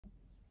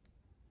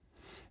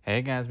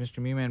Hey guys, Mr.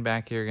 Mewman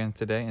back here again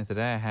today, and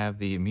today I have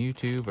the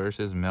Mewtwo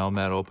versus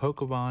Melmetal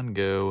Pokemon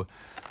GO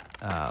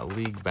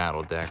League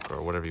Battle Deck,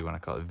 or whatever you want to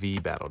call it, V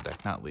Battle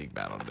Deck, not League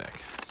Battle Deck.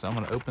 So I'm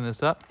going to open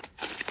this up.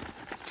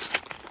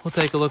 We'll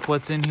take a look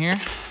what's in here.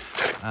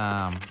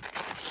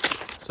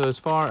 So as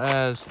far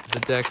as the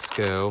decks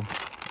go,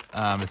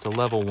 it's a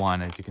level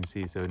 1, as you can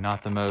see, so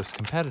not the most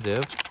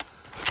competitive.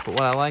 But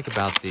what I like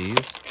about these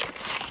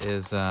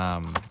is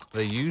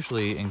they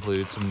usually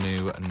include some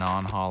new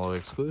non-holo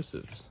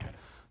exclusives.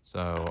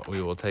 So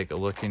we will take a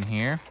look in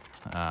here,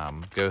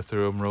 go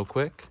through them real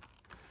quick,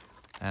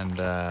 and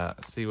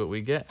see what we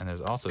get. And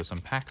there's also some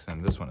packs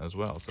in this one as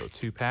well. So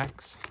 2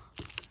 packs,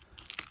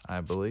 I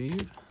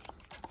believe.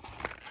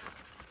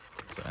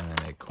 So, and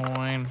then a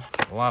coin,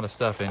 a lot of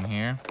stuff in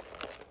here.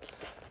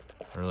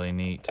 Really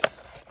neat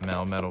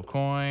Melmetal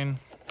coin.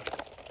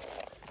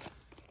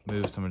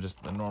 Move some of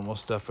just the normal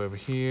stuff over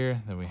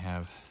here. Then we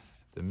have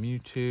the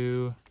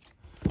Mewtwo,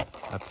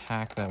 a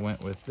pack that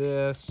went with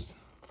this.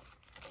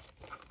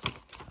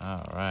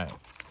 All right,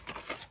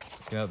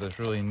 got this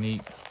really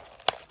neat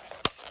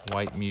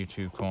white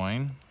Mewtwo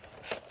coin.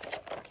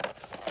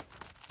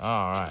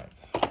 All right,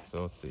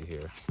 so let's see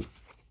here.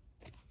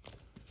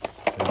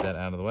 Move that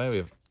out of the way. We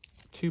have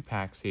 2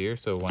 packs here.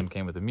 So one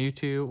came with the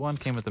Mewtwo, one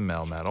came with the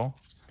Melmetal,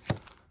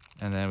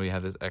 and then we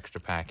have this extra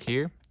pack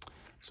here.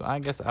 So I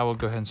guess I will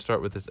go ahead and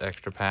start with this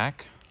extra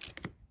pack.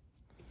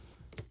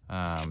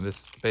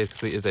 This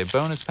basically is a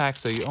bonus pack,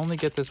 so you only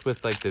get this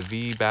with like the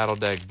V Battle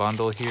Deck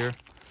bundle here.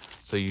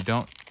 So you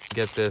don't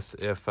get this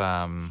if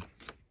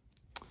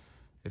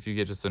you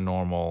get just the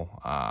normal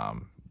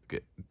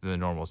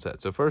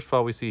set. So first of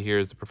all, we see here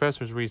is the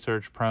Professor's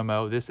Research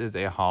promo. This is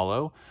a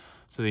holo.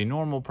 So the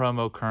normal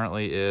promo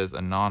currently is a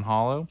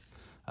non-holo.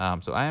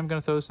 So I am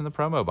going to throw this in the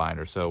promo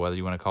binder. So whether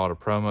you want to call it a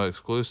promo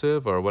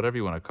exclusive or whatever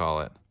you want to call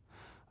it.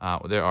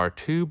 There are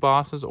 2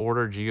 Bosses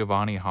Order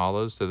Giovanni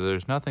holos, so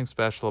there's nothing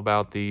special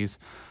about these.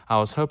 I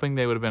was hoping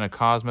they would have been a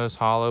Cosmos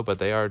holo, but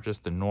they are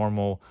just the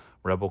normal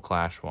Rebel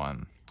Clash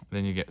one.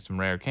 Then you get some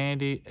rare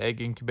candy,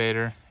 egg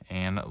incubator,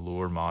 and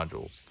lure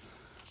modules.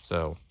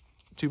 So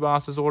 2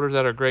 Bosses Orders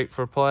that are great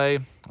for play,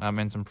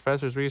 and some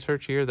Professor's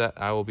Research here that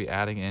I will be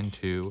adding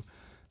into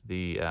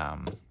the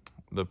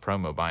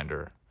promo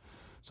binder.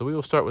 So we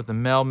will start with the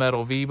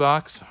Melmetal V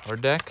box or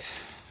deck.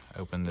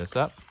 Open this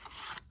up.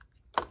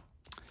 All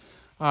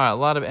right, a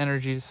lot of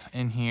energies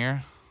in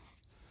here.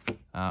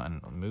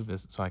 And I'll move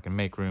this so I can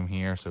make room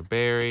here. So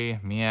Berry,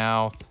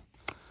 Meowth,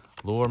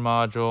 Lure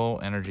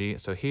Module, Energy.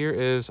 So here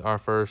is our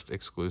first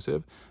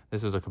exclusive.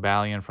 This is a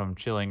Cobalion from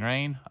Chilling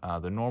Reign.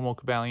 The normal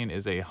Cobalion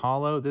is a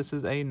holo. This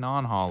is a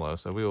non-holo.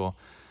 So we will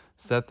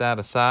set that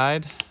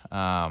aside.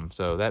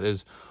 So that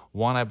is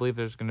one. I believe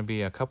there's going to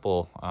be a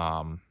couple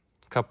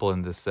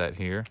in this set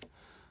here,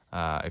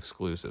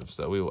 exclusive.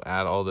 So we will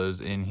add all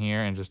those in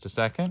here in just a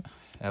second.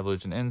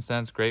 Evolution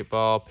Incense, Great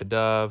Ball,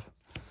 Pidove,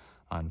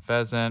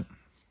 Unpheasant,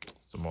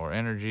 some more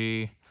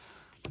energy,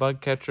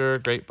 Bug Catcher,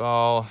 Great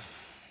Ball,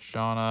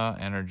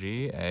 Shauna,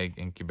 Energy, Egg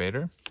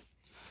Incubator,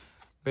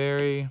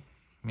 Berry,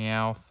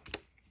 Meowth,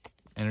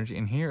 Energy.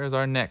 And here is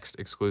our next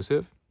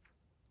exclusive,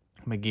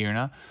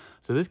 Magearna.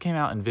 So this came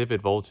out in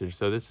Vivid Voltage.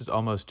 So this is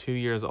almost 2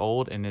 years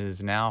old and it is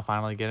now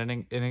finally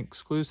getting an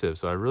exclusive.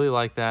 So I really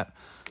like that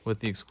with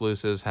the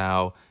exclusives,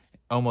 how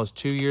almost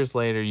 2 years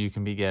later you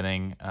can be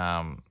getting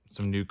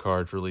some new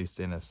cards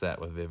released in a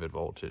set with Vivid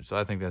Voltage. So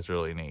I think that's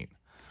really neat.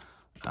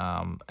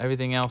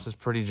 Everything else is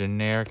pretty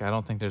generic. I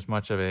don't think there's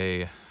much of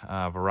a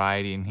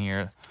variety in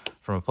here.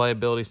 From a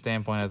playability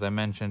standpoint, as I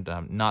mentioned,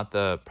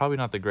 probably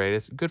not the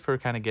greatest. Good for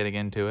kind of getting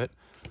into it.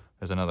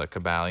 There's another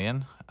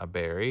Cobalion, a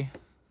Berry,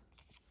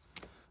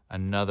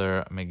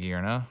 another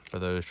Magearna for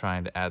those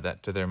trying to add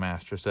that to their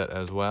master set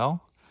as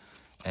well.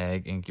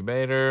 Egg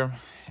Incubator,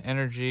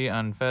 Energy,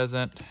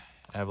 Unpheasant,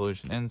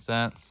 Evolution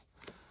Incense.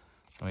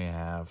 We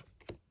have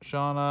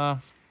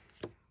Shauna,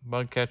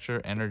 Bug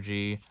Catcher,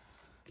 Energy,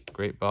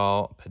 Great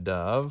Ball,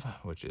 Pidove,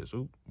 which is,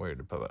 where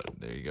did Pidove?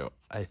 There you go.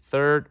 A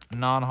third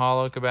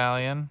non-holo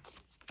Cobalion.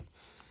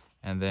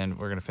 And then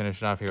we're going to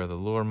finish it off here with a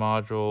Lure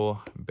Module,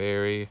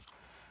 Berry,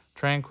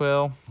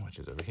 Tranquil, which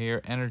is over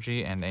here,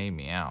 Energy, and a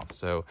Meowth.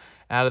 So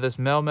out of this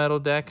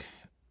Melmetal deck,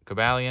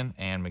 Cobalion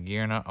and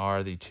Magearna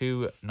are the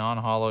 2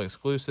 non-holo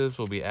exclusives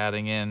we'll be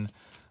adding in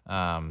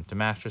to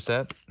master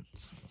set.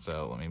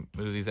 So let me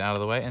move these out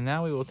of the way. And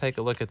now we will take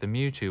a look at the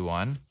Mewtwo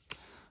one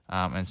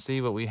and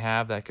see what we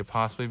have that could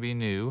possibly be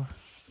new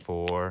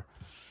for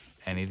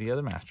any of the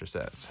other master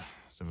sets.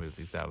 So move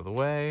these out of the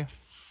way.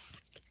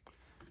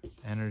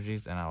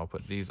 Energies, and I will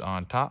put these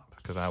on top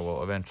because I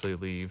will eventually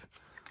leave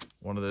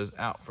one of those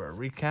out for a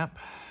recap.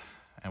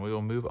 And we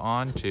will move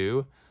on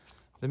to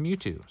the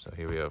Mewtwo. So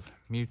here we have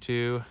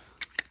Mewtwo.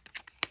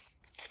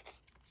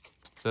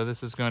 So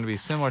this is going to be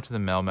similar to the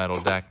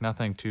Melmetal deck.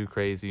 Nothing too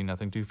crazy,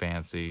 nothing too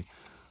fancy.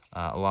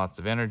 Lots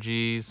of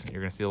energies.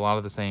 You're going to see a lot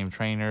of the same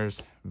trainers.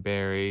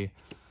 Berry,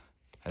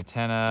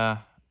 Hatterene,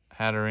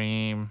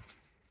 Hatterene,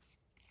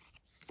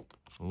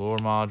 Lure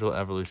Module,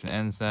 Evolution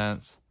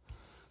Incense,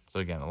 So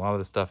again, a lot of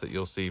the stuff that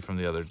you'll see from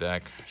the other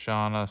deck.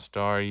 Shauna,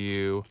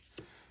 Staryu,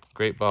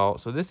 Great Ball.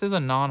 So this is a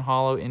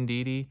non-holo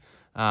Indeedee.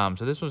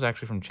 So this was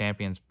actually from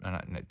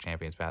not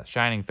Champions Path,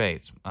 Shining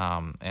Fates.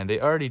 And they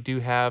already do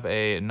have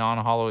a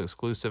non-holo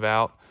exclusive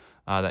out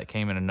that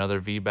came in another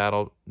V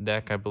Battle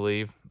deck, I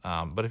believe.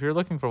 But if you're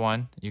looking for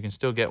one, you can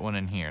still get one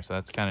in here. So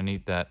that's kind of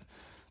neat that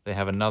they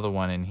have another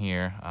one in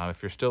here.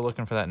 If you're still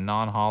looking for that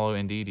non-holo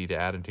Indeedee to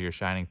add into your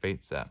Shining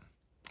Fate set.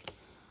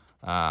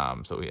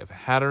 So we have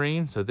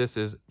Hatterene. So this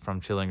is from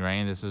Chilling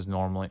Reign. This is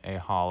normally a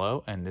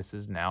holo, and this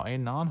is now a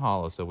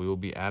non-holo. So we will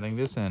be adding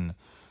this in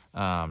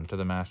to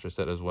the master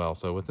set as well.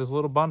 So with this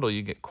little bundle,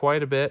 you get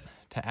quite a bit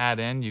to add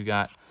in. You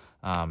got,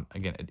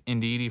 again,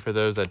 Indeedee for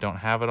those that don't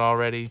have it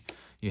already.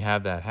 You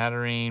have that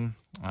Hatterene,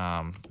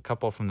 a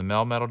couple from the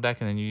Melmetal deck,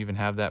 and then you even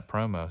have that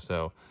promo.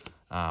 So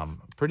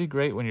pretty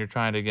great when you're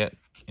trying to get,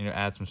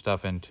 add some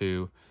stuff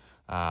into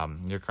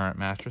your current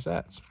master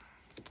sets.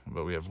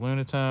 But we have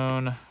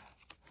Lunatone,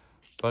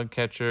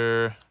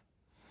 Bugcatcher,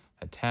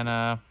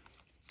 Hatena,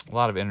 a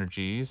lot of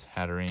energies,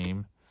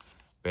 Hatterene,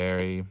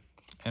 Berry,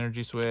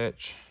 Energy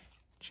Switch,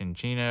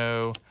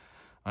 Chinchino.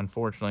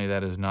 Unfortunately,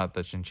 that is not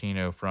the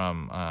Chinchino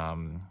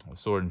from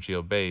Sword and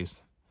Shield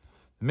base.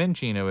 The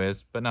Minchino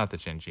is, but not the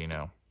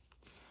Chinchino.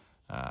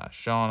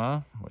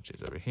 Shauna, which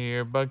is over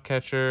here.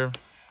 Bugcatcher,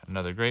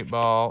 another Great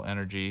Ball,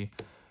 Energy,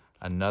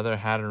 another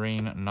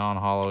Hatterene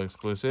non-holo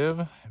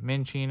exclusive.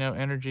 Minchino,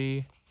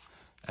 Energy,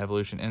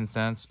 Evolution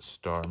Incense,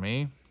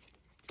 Starmie,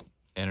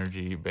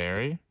 Energy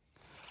Berry,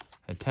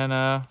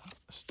 Hatena,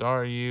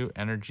 Staryu,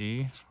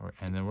 Energy,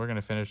 and then we're going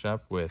to finish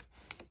up with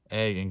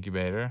Egg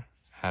Incubator,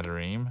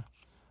 Hatterene,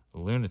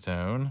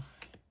 Lunatone,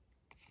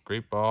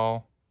 Great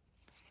Ball,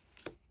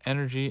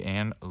 Energy,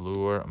 and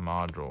Lure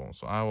Module.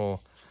 So I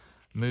will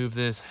move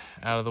this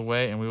out of the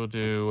way, and we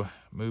will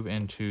move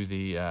into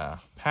the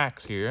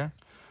packs here.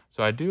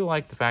 So I do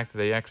like the fact that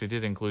they actually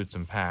did include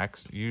some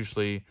packs.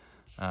 Usually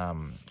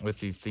with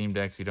these theme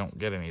decks, you don't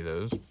get any of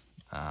those.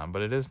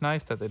 But it is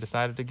nice that they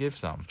decided to give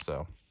some.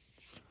 So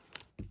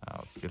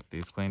let's get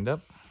these cleaned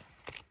up.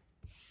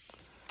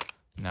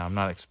 Now, I'm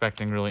not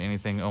expecting really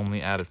anything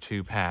only out of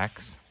 2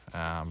 packs.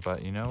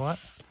 But you know what?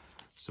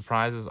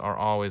 Surprises are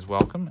always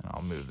welcome. And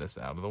I'll move this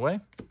out of the way.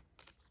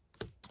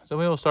 So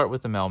we will start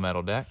with the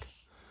Melmetal deck.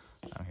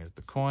 Here's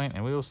the coin.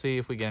 And we will see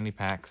if we get any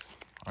packs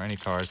or any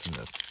cards in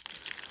this.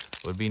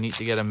 It would be neat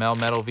to get a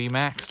Melmetal V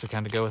Max to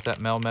kind of go with that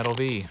Melmetal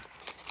V.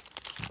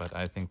 But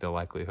I think the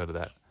likelihood of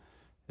that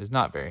is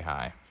not very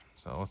high.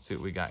 So let's see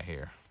what we got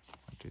here.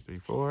 1, 2, 3,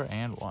 4,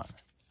 and 1,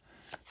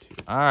 2.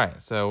 All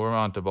right, so we're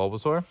on to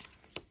Bulbasaur,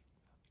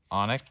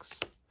 Onyx,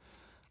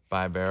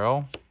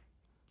 Bibarel,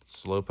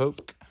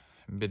 Slowpoke,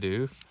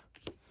 Bidoof,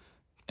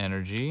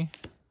 Energy,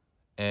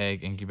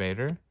 Egg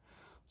Incubator,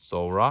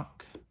 Solrock,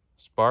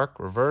 Spark,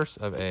 reverse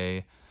of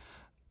a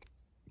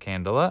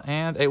Candela,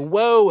 and a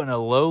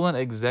Alolan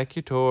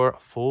Executor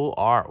full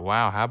art.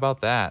 Wow, how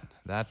about that?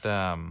 That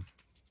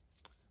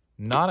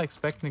not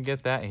expecting to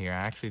get that here. I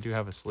actually do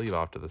have a sleeve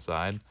off to the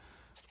side.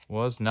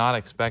 Was not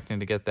expecting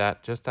to get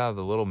that just out of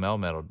the little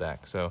Melmetal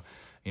deck. So,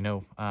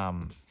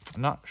 I'm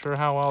not sure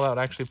how well that would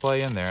actually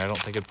play in there. I don't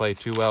think it'd play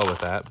too well with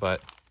that,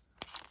 but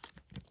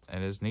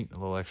it is neat. A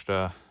little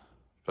extra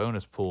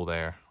bonus pool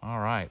there. All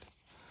right.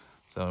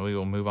 So we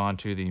will move on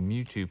to the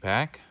Mewtwo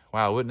pack.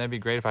 Wow, wouldn't that be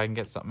great if I can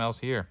get something else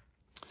here?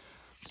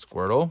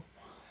 Squirtle,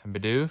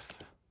 Bidoof,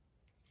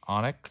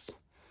 Onyx,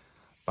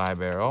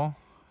 Bibarel,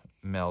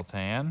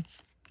 Meltan,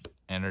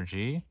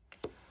 Energy,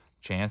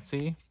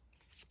 Chansey,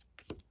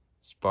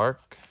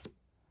 Spark,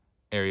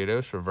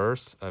 Ariados,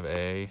 reverse of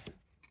a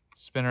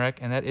Spinarak,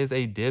 and that is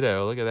a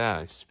Ditto. Look at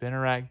that, a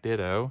Spinarak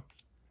Ditto,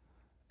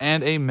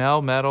 and a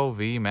Melmetal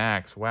V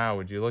Max. Wow,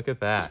 would you look at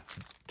that?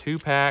 2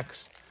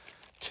 packs,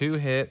 2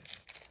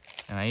 hits,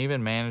 and I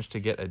even managed to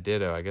get a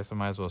Ditto. I guess I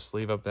might as well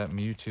sleeve up that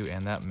Mewtwo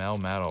and that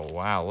Melmetal.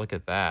 Wow, look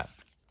at that.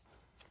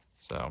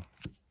 So,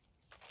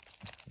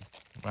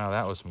 wow,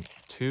 that was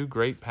 2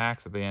 great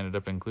packs that they ended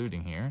up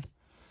including here.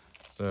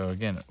 So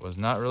again, was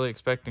not really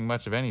expecting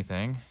much of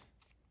anything,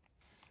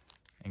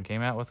 and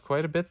came out with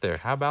quite a bit there.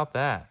 How about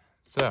that?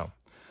 So,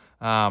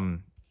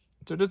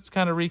 so just to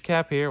kind of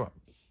recap here,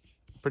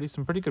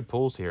 some pretty good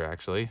pulls here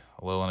actually.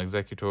 Alolan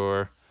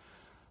Executor,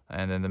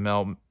 and then the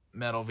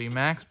Melmetal V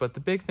Max. But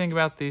the big thing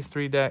about these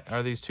 2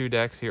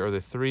 decks here are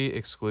the 3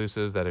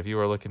 exclusives that if you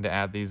are looking to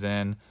add these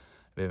in,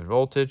 Vivid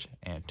Voltage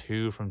and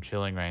 2 from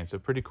Chilling Reign. So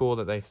pretty cool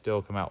that they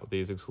still come out with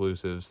these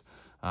exclusives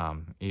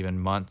even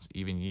months,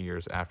 even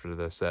years after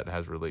the set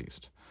has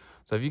released.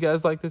 So if you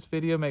guys like this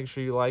video, make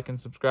sure you like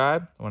and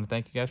subscribe. I want to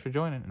thank you guys for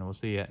joining, and we'll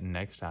see you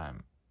next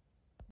time.